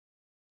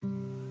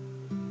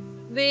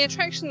The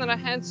attraction that I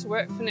had to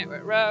work for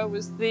Network Rail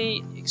was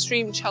the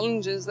extreme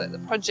challenges that the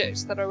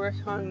project that I work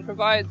on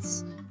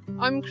provides.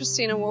 I'm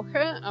Christina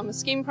Walker. I'm a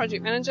scheme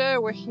project manager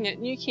working at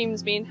New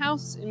Keems Bean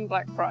House in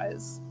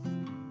Blackfriars.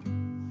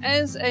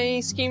 As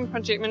a scheme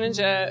project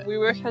manager, we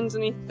work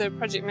underneath the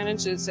project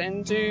managers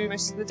and do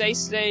most of the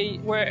day-to-day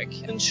work,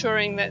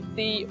 ensuring that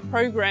the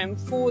program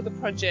for the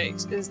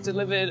project is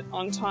delivered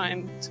on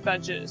time, to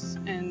budget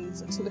and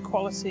to the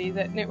quality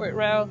that Network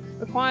Rail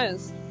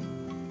requires.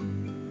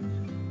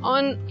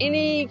 On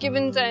any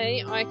given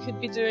day, I could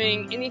be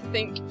doing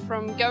anything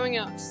from going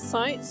out to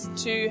sites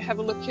to have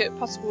a look at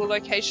possible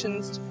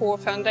locations to pour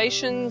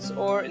foundations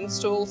or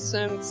install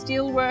some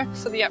steel work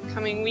for the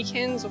upcoming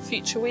weekends or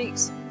future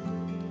weeks.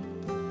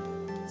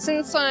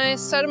 Since I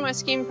started my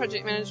scheme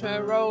project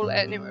management role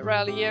at Network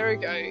Rail a year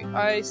ago,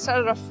 I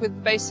started off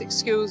with basic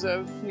skills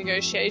of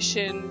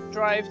negotiation,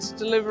 drive to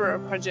deliver a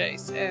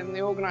project and the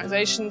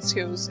organisation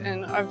skills,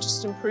 and I've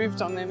just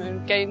improved on them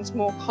and gained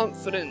more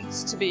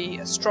confidence to be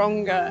a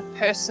stronger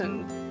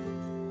person.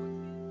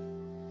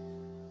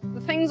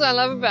 The things I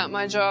love about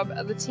my job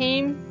are the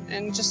team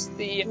and just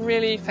the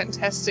really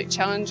fantastic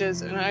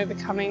challenges and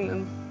overcoming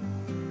them.